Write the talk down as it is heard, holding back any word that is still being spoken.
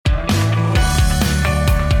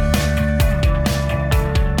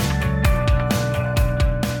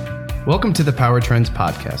Welcome to the Power Trends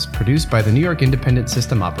podcast, produced by the New York Independent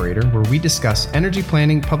System Operator, where we discuss energy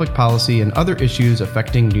planning, public policy, and other issues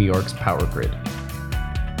affecting New York's power grid.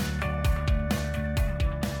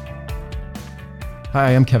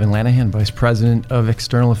 Hi, I'm Kevin Lanahan, Vice President of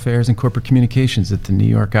External Affairs and Corporate Communications at the New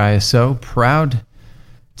York ISO. Proud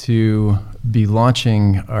to be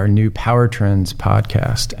launching our new Power Trends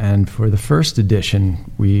podcast. And for the first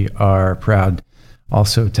edition, we are proud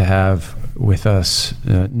also to have with us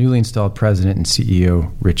newly installed President and CEO,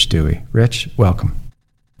 Rich Dewey. Rich, welcome.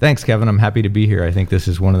 Thanks, Kevin. I'm happy to be here. I think this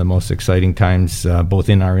is one of the most exciting times, both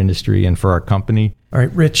in our industry and for our company. All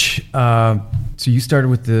right, Rich, so you started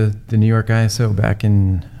with the New York ISO back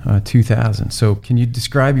in 2000. So can you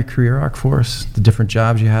describe your career arc for us, the different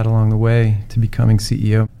jobs you had along the way to becoming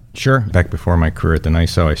CEO? Sure. Back before my career at the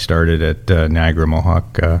NISO, I started at Niagara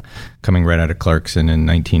Mohawk, coming right out of Clarkson in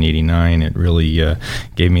 1989. It really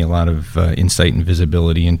gave me a lot of insight and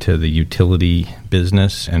visibility into the utility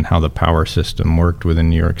business and how the power system worked within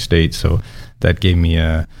New York State. So that gave me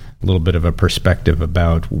a little bit of a perspective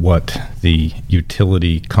about what the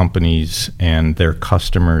utility companies and their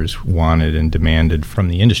customers wanted and demanded from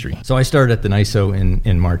the industry. So I started at the NISO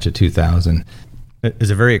in March of 2000. It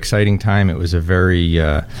was a very exciting time. It was a very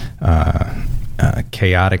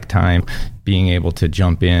chaotic time, being able to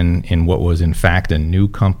jump in what was in fact a new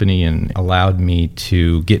company, and allowed me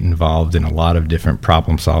to get involved in a lot of different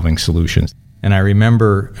problem-solving solutions. And I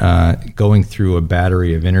remember going through a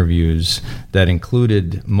battery of interviews that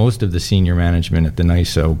included most of the senior management at the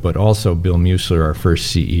NISO, but also Bill Muessler, our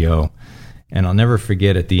first CEO. And I'll never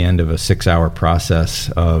forget, at the end of a 6-hour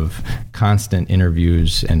process of constant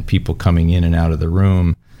interviews and people coming in and out of the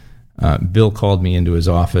room, Bill called me into his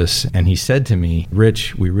office and he said to me,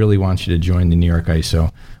 "Rich, we really want you to join the New York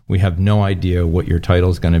ISO. We have no idea what your title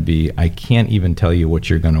is going to be. I can't even tell you what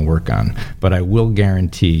you're going to work on, but I will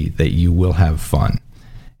guarantee that you will have fun."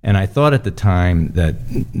 And I thought at the time that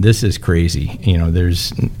this is crazy. There's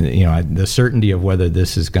the certainty of whether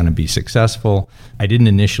this is going to be successful. I didn't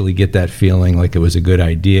initially get that feeling like it was a good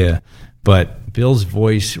idea, but Bill's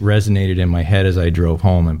voice resonated in my head as I drove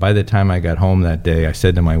home. And by the time I got home that day, I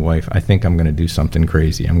said to my wife, "I think I'm going to do something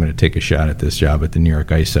crazy. I'm going to take a shot at this job at the New York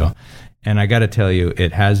ISO." And I got to tell you,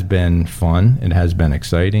 it has been fun. It has been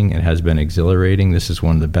exciting. It has been exhilarating. This is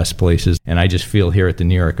one of the best places. And I just feel here at the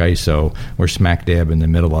New York ISO, we're smack dab in the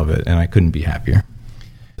middle of it, and I couldn't be happier.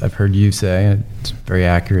 I've heard you say, it's very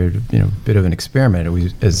accurate, bit of an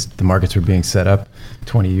experiment. As the markets were being set up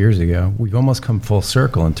 20 years ago, we've almost come full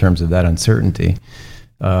circle in terms of that uncertainty.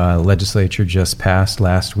 Legislature just passed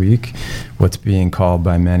last week what's being called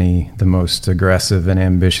by many the most aggressive and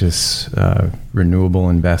ambitious renewable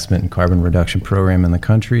investment and carbon reduction program in the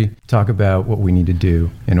country. Talk about what we need to do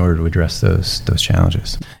in order to address those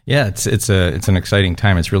challenges. Yeah, it's an exciting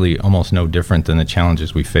time. It's really almost no different than the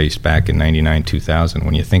challenges we faced back in 99, 2000.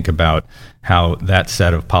 When you think about how that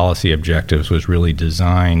set of policy objectives was really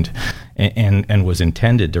designed and was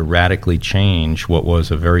intended to radically change what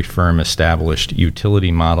was a very firm established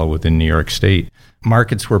utility model within New York State.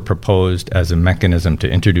 Markets were proposed as a mechanism to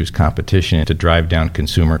introduce competition and to drive down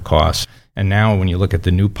consumer costs. And now when you look at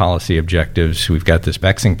the new policy objectives, we've got this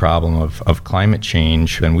vexing problem of climate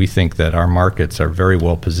change, and we think that our markets are very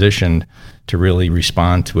well positioned to really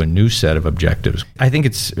respond to a new set of objectives. I think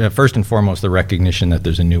it's first and foremost the recognition that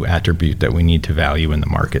there's a new attribute that we need to value in the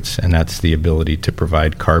markets, and that's the ability to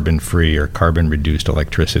provide carbon-free or carbon-reduced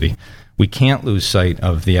electricity. We can't lose sight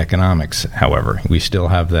of the economics, however. We still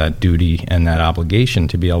have that duty and that obligation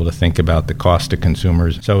to be able to think about the cost to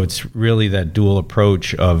consumers. So it's really that dual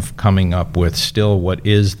approach of coming up with still what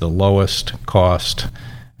is the lowest cost,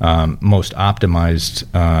 most optimized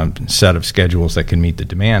set of schedules that can meet the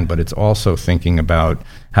demand, but it's also thinking about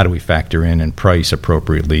how do we factor in and price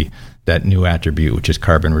appropriately that new attribute, which is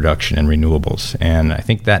carbon reduction and renewables. And I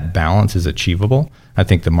think that balance is achievable. I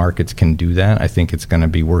think the markets can do that. I think it's going to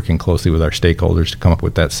be working closely with our stakeholders to come up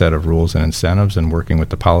with that set of rules and incentives, and working with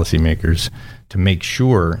the policymakers to make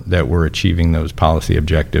sure that we're achieving those policy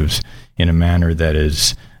objectives in a manner that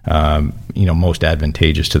is most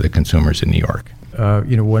advantageous to the consumers in New York.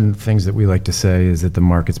 One of the things that we like to say is that the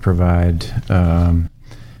markets provide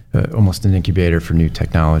almost an incubator for new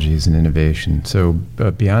technologies and innovation. So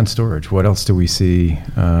beyond storage, what else do we see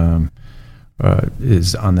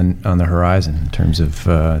is on the horizon in terms of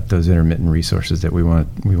those intermittent resources that we want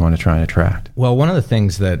to try and attract? Well, one of the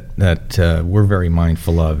things that we're very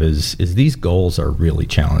mindful of is these goals are really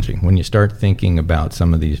challenging. When you start thinking about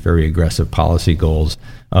some of these very aggressive policy goals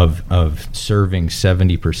of serving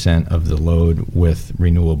 70% of the load with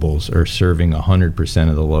renewables, or serving 100%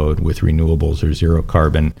 of the load with renewables or zero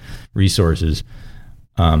carbon resources,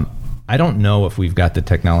 I don't know if we've got the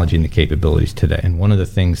technology and the capabilities today. And one of the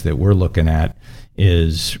things that we're looking at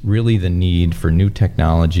is really the need for new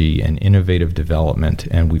technology and innovative development.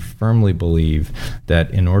 And we firmly believe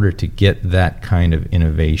that in order to get that kind of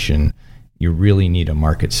innovation, you really need a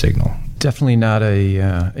market signal. Definitely not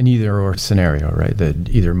an either-or scenario, right? That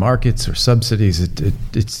either markets or subsidies.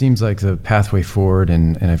 It seems like the pathway forward,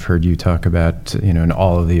 and I've heard you talk about an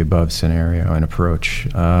all-of-the-above scenario and approach.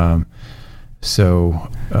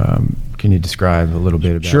 Can you describe a little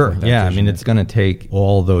bit about Sure. what that Yeah. I vision mean, is? it's going to take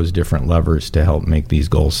all those different levers to help make these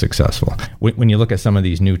goals successful. When you look at some of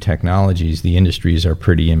these new technologies, the industries are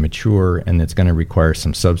pretty immature, and it's going to require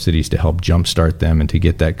some subsidies to help jumpstart them and to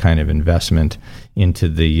get that kind of investment into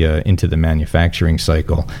the manufacturing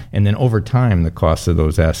cycle. And then over time, the cost of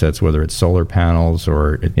those assets, whether it's solar panels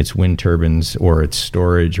or it's wind turbines or it's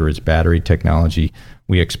storage or it's battery technology,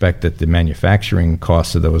 we expect that the manufacturing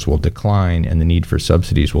costs of those will decline and the need for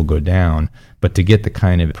subsidies will go down. But to get the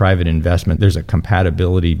kind of private investment, there's a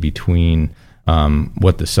compatibility between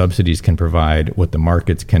what the subsidies can provide, what the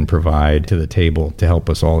markets can provide to the table to help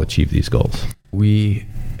us all achieve these goals. We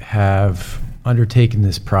have undertaken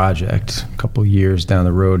this project a couple years down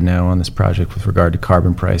the road now on this project with regard to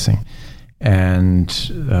carbon pricing. And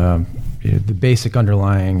the basic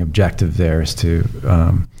underlying objective there is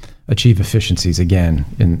to achieve efficiencies again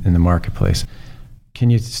in the marketplace. Can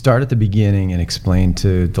you start at the beginning and explain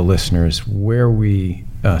to the listeners where we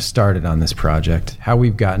started on this project, how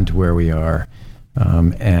we've gotten to where we are,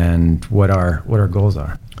 and what our goals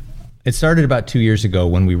are? It started about 2 years ago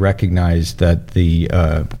when we recognized that the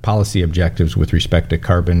policy objectives with respect to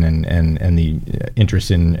carbon and the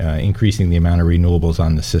interest in increasing the amount of renewables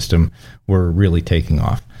on the system were really taking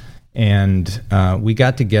off. And we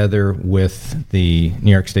got together with the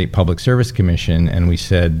New York State Public Service Commission, and we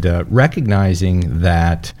said, recognizing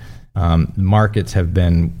that markets have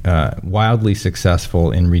been wildly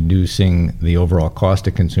successful in reducing the overall cost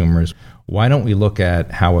to consumers, why don't we look at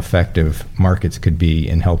how effective markets could be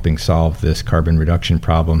in helping solve this carbon reduction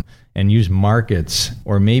problem and use markets,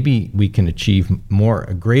 or maybe we can achieve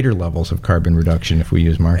greater levels of carbon reduction if we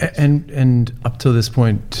use markets. And up to this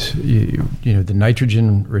point, the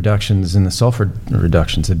nitrogen reductions and the sulfur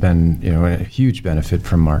reductions have been a huge benefit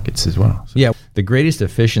from markets as well. So. Yeah, the greatest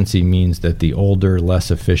efficiency means that the older, less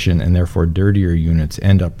efficient, and therefore dirtier units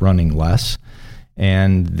end up running less,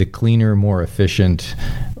 and the cleaner, more efficient,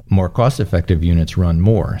 more cost-effective units run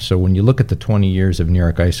more. So when you look at the 20 years of New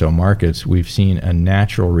York ISO markets, we've seen a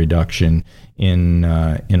natural reduction in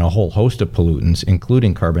a whole host of pollutants,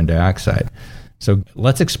 including carbon dioxide. So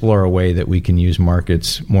let's explore a way that we can use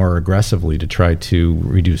markets more aggressively to try to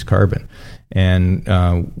reduce carbon. And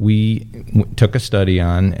we took a study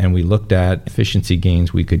on, and we looked at efficiency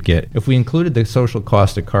gains we could get. If we included the social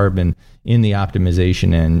cost of carbon in the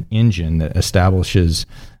optimization engine that establishes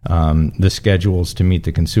the schedules to meet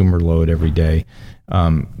the consumer load every day,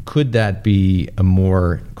 could that be a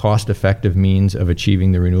more cost-effective means of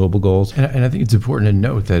achieving the renewable goals? And I think it's important to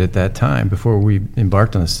note that at that time, before we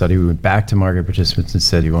embarked on the study, we went back to market participants and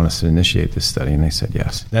said, "You want us to initiate this study?" And they said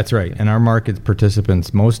yes. That's right. And our market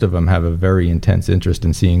participants, most of them have a very intense interest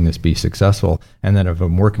in seeing this be successful, and that have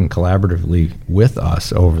been working collaboratively with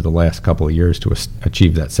us over the last couple of years to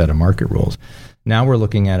achieve that set of market rules. Now we're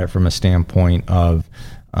looking at it from a standpoint of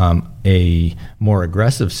a more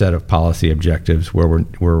aggressive set of policy objectives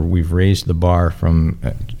where we've raised the bar from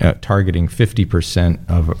targeting 50%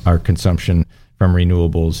 of our consumption from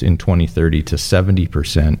renewables in 2030 to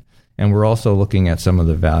 70%. And we're also looking at some of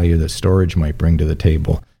the value that storage might bring to the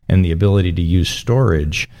table and the ability to use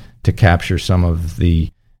storage to capture some of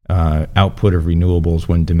the output of renewables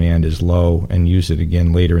when demand is low and use it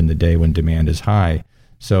again later in the day when demand is high.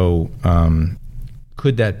 So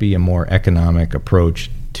could that be a more economic approach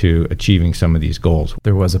to achieving some of these goals?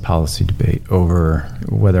 There was a policy debate over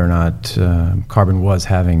whether or not carbon was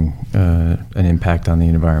having an impact on the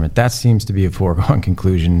environment. That seems to be a foregone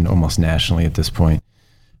conclusion almost nationally at this point.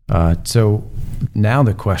 So now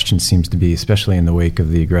the question seems to be, especially in the wake of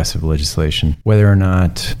the aggressive legislation, whether or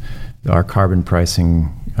not our carbon pricing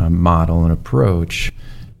model and approach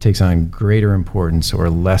takes on greater importance or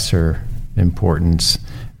lesser importance.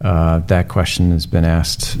 That question has been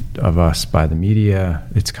asked of us by the media.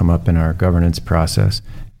 It's come up in our governance process.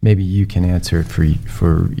 Maybe you can answer it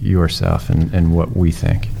for yourself and what we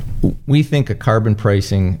think. We think a carbon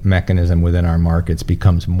pricing mechanism within our markets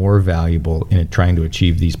becomes more valuable in trying to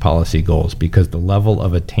achieve these policy goals because the level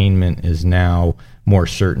of attainment is now more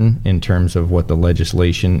certain in terms of what the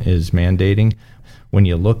legislation is mandating. When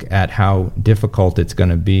you look at how difficult it's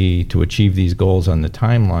going to be to achieve these goals on the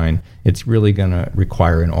timeline, it's really going to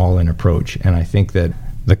require an all-in approach. And I think that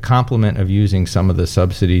the complement of using some of the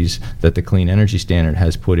subsidies that the Clean Energy Standard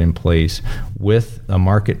has put in place with a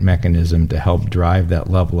market mechanism to help drive that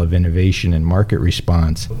level of innovation and market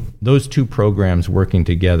response, those two programs working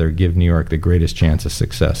together give New York the greatest chance of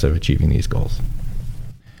success of achieving these goals.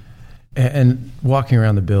 And walking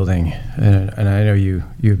around the building, and I know you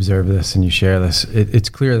observe this and you share this, it's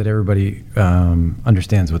clear that everybody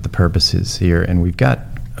understands what the purpose is here, and we've got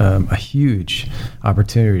a huge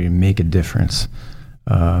opportunity to make a difference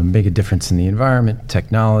in the environment,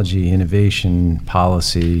 technology, innovation,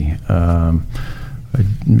 policy.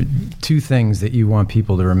 Two things that you want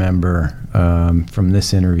people to remember from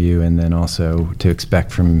this interview, and then also to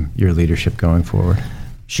expect from your leadership going forward.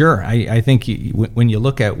 Sure. I think when you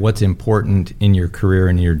look at what's important in your career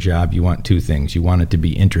and your job, you want two things. You want it to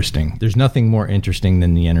be interesting. There's nothing more interesting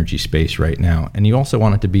than the energy space right now. And you also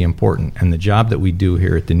want it to be important. And the job that we do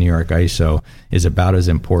here at the New York ISO is about as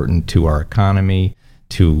important to our economy,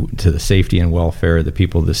 to the safety and welfare of the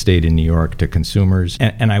people of the state of New York, to consumers.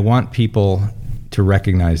 And I want people to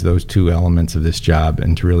recognize those two elements of this job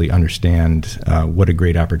and to really understand what a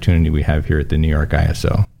great opportunity we have here at the New York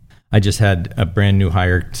ISO. I just had a brand new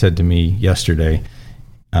hire said to me yesterday,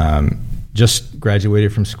 just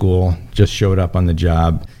graduated from school, just showed up on the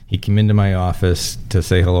job. He came into my office to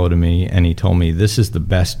say hello to me, and he told me, this is the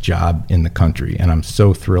best job in the country, and I'm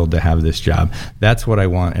so thrilled to have this job. That's what I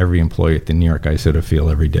want every employee at the New York ISO to feel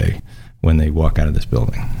every day when they walk out of this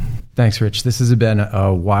building. Thanks, Rich. This has been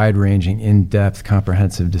a wide-ranging, in-depth,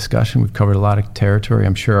 comprehensive discussion. We've covered a lot of territory.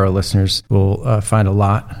 I'm sure our listeners will find a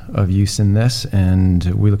lot of use in this, and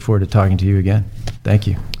we look forward to talking to you again. Thank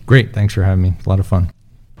you. Great. Thanks for having me. A lot of fun.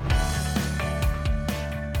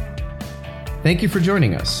 Thank you for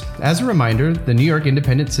joining us. As a reminder, the New York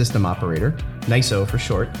Independent System Operator, NYISO for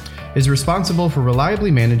short, is responsible for reliably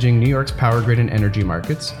managing New York's power grid and energy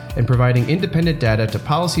markets and providing independent data to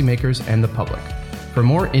policymakers and the public. For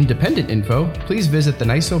more independent info, please visit the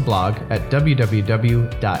NYISO blog at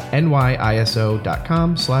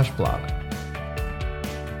www.nyiso.com/blog.